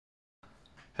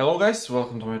Hello guys,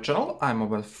 welcome to my channel. I'm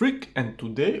Mobile Freak and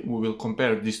today we will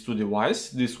compare these two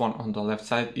devices. This one on the left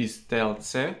side is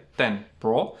TLC 10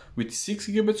 Pro with 6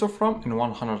 GB of RAM and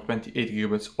 128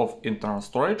 GB of internal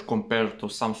storage compared to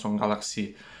Samsung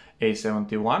Galaxy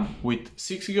A71 with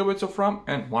 6 GB of RAM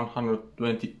and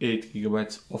 128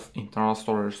 GB of internal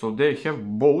storage. So they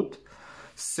have both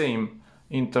same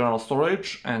internal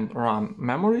storage and RAM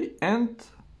memory, and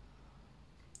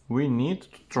we need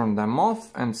to turn them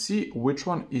off and see which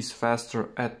one is faster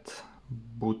at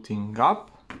booting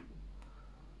up.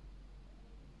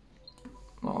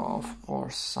 Of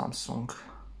course, Samsung.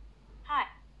 Hi.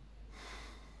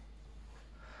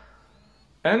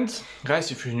 And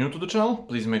guys, if you're new to the channel,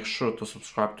 please make sure to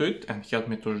subscribe to it and help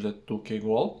me to reach that 2K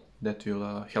goal. That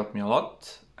will help me a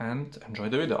lot, and enjoy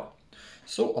the video.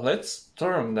 So let's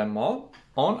turn them all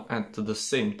on at the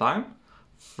same time.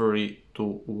 3,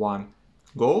 2, 1.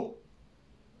 Go.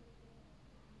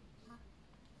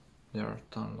 They are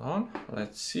turned on.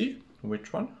 Let's see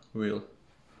which one will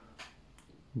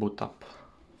boot up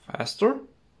faster.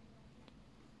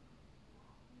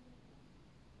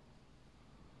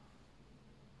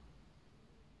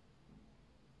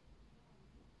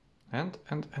 And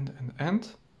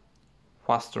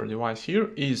faster device here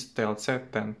is TLC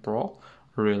 10 Pro.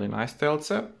 Really nice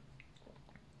TLC.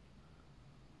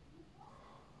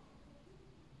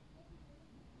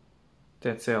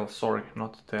 TCL, sorry,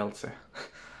 not TLC.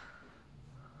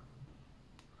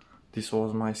 This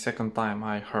was my second time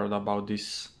I heard about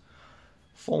these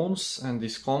phones and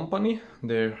this company.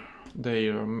 They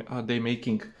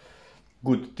making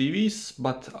good TVs,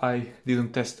 but I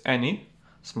didn't test any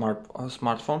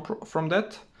smartphone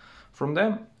from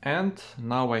them, and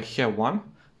now I have one,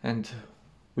 and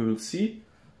we will see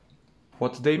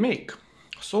what they make.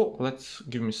 So let's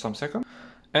give me some seconds.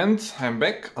 And I'm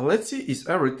back. Let's see, is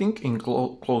everything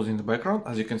closed in the background?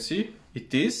 As you can see,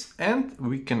 it is. And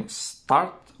we can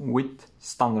start with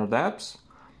standard apps.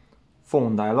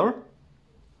 Phone dialer.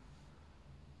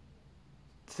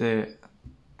 The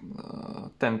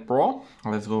 10 Pro.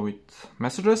 Let's go with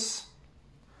messages.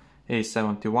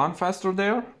 A71 faster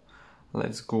there.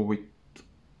 Let's go with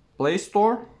Play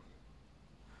Store.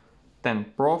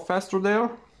 10 Pro faster there.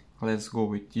 Let's go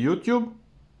with YouTube.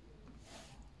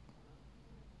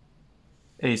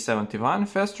 A71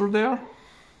 faster there.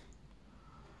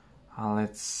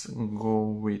 Let's go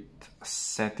with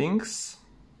settings.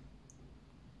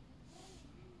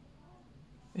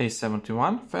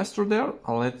 A71 faster there.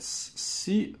 Let's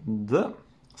see the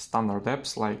standard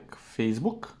apps like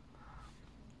Facebook.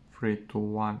 3, 2,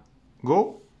 1,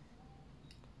 go.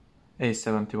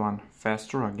 A71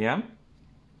 faster again.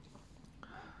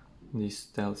 This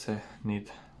tells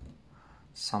need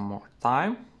some more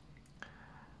time.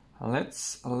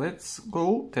 Let's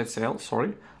go TCL,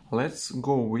 sorry. Let's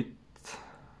go with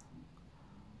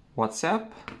WhatsApp.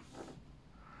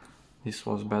 This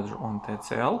was better on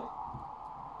TCL.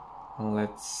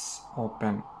 Let's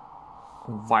open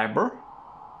Viber.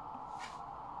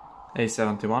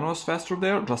 A71 was faster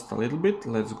there, just a little bit.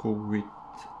 Let's go with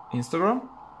Instagram.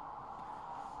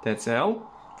 TCL,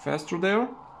 faster there.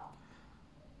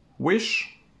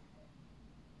 Wish.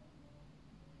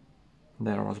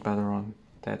 There was better on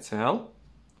TCL.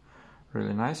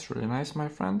 Really nice, my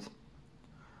friend.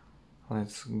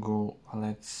 Let's go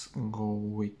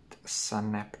with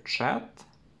Snapchat.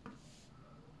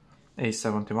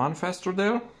 A71 faster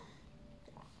there.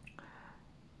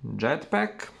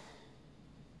 Jetpack.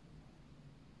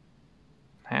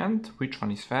 And which one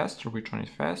is faster?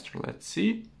 Let's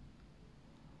see.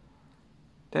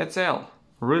 TCL.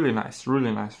 Really nice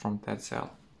from TCL.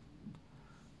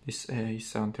 This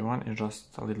A71 is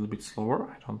just a little bit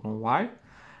slower, I don't know why.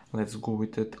 Let's go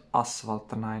with it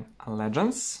Asphalt 9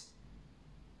 Legends.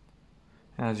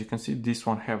 And as you can see, this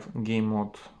one have game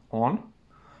mode on.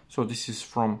 So this is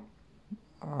from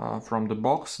the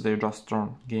box, they just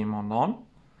turn game mode on.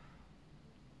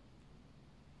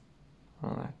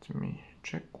 Let me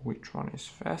check which one is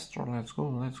faster. Let's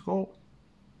go.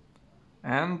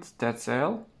 And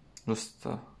TCL, just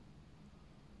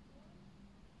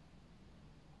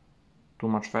too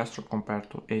much faster compared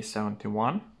to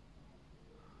A71.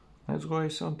 Let's go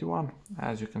A71.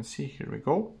 As you can see, here we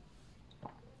go.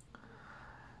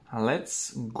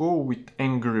 Let's go with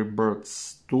Angry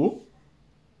Birds 2.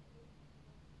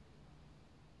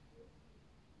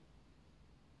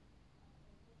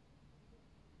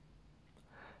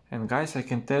 And guys, I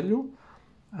can tell you,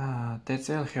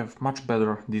 TCL have much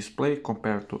better display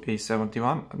compared to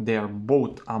A71. They are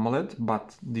both AMOLED,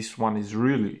 but this one is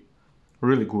really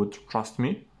good, trust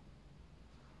me.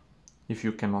 If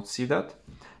you cannot see that,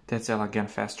 TCL again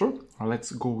faster.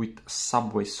 Let's go with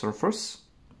Subway Surfers.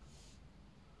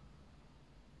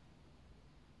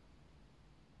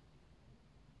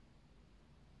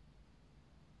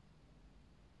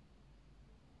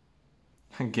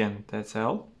 again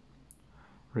TCL,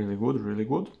 really good, really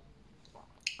good.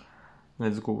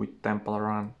 Let's go with Temple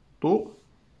Run 2.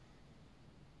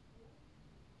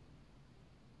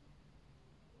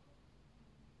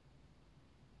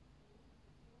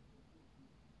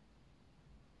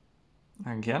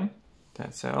 Again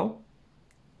TCL.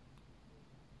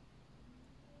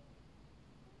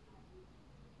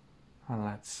 And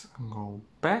let's go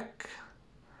back.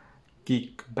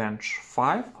 Geekbench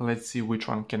 5. Let's see which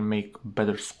one can make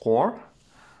better score.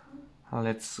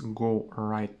 Let's go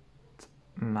right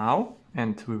now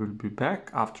and we will be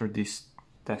back after this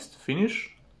test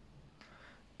finish.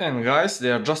 And guys,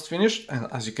 they are just finished, and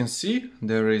as you can see,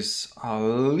 there is a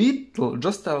little,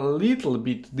 just a little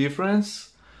bit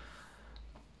difference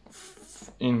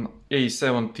in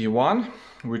A71,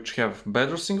 which have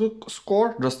better single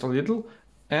score, just a little,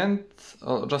 and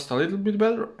just a little bit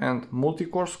better, and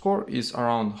multi-core score is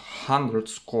around 100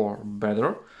 score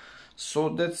better, so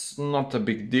that's not a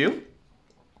big deal.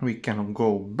 We can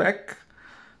go back.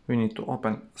 We need to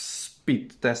open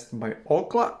speed test by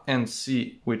Ookla and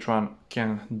see which one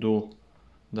can do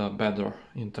the better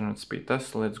internet speed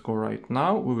test. Let's go right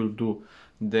now. We will do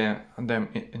them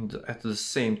at the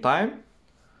same time.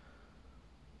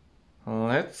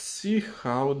 Let's see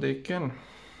how they can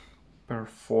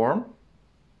perform.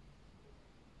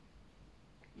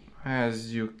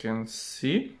 As you can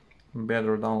see,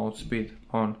 better download speed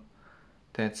on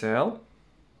TCL.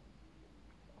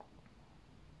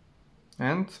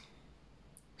 And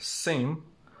same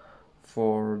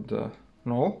for the,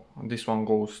 no, this one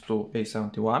goes to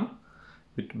A71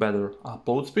 with better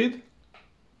upload speed.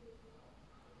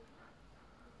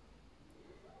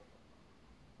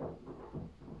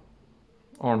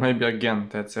 Or maybe again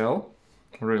TCL,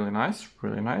 really nice,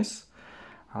 really nice.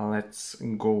 Let's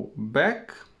go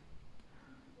back.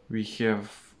 We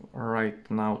have right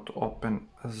now to open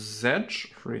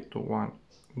Zedge, 3, 2, 1,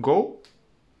 go.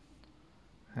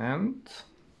 And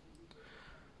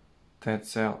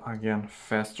TCL again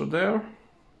faster there.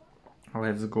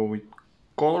 Let's go with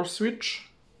color switch,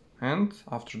 and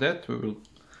after that we will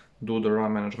do the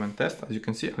RAM management test. As you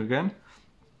can see, again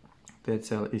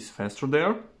TCL is faster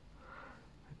there.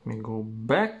 Let me go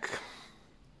back.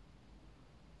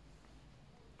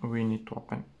 We need to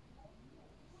open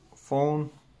phone,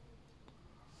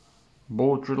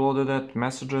 both reloaded at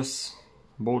messages,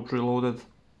 both reloaded.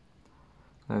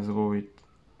 Let's go with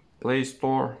Play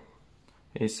Store,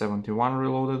 A71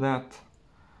 reloaded that,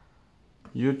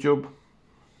 YouTube,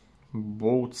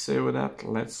 both saved that.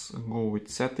 Let's go with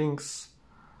settings,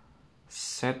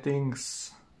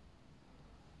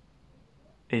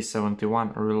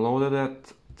 A71 reloaded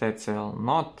that, TCL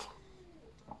not.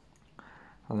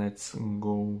 Let's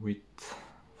go with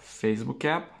Facebook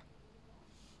app,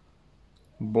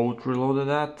 both reloaded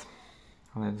that.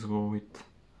 Let's go with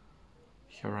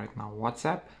here right now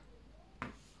WhatsApp,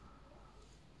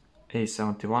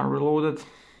 A71 reloaded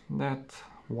that,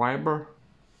 Viber,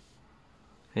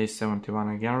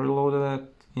 A71 again reloaded that,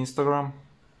 Instagram,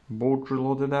 both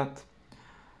reloaded that,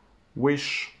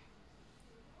 Wish,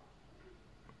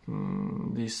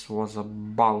 this was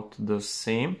about the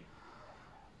same,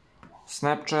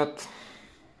 Snapchat,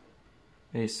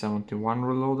 A71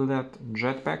 reloaded that,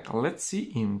 Jetpack. Let's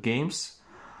see in games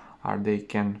are they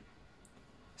can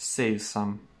save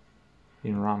some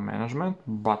in RAM management,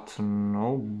 but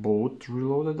no, both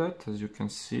reloaded that, as you can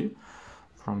see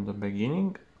from the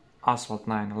beginning. Asphalt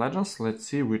 9 Legends, let's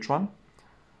see which one.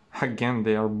 Again,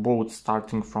 they are both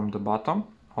starting from the bottom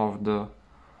of the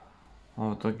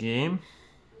game.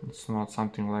 It's not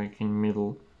something like in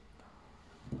middle.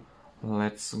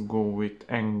 Let's go with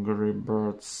Angry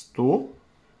Birds 2.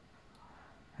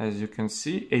 As you can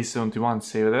see, A71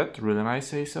 saved that, really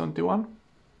nice A71.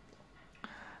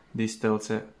 This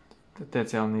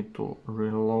TCL need to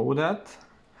reload that.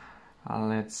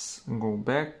 Let's go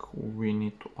back. We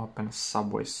need to open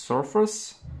Subway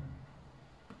Surfers.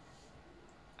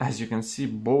 As you can see,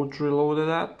 both reloaded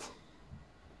that.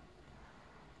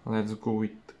 Let's go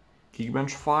with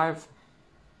Geekbench 5.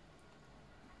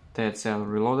 TCL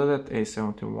reloaded it,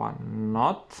 A71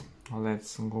 not.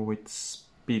 Let's go with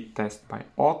Speed Test by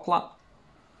Ookla.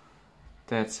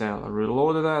 TCL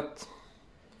reloaded that.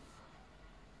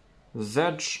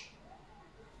 Zedge,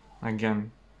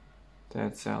 again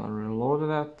TCL reloaded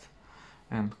that,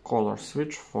 and Color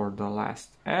Switch for the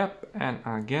last app, and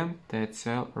again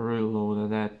TCL reloaded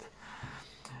that.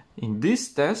 In this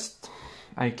test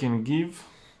I can give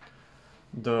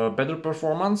the better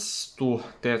performance to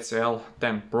TCL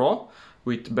 10 Pro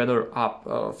with better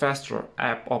faster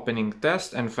app opening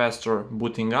test and faster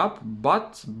booting up,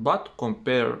 but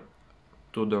compared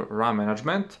to the RAM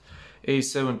management,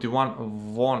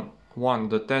 A71 won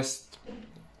the test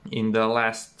in the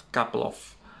last couple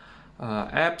of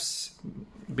apps,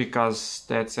 because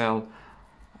TSL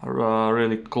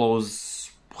really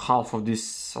close half of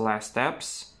these last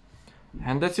apps.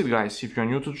 And that's it, guys. If you're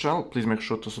new to the channel, please make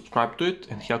sure to subscribe to it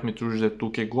and help me to reach the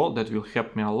 2K goal. That will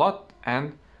help me a lot.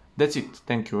 And that's it.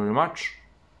 Thank you very much.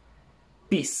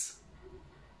 Peace.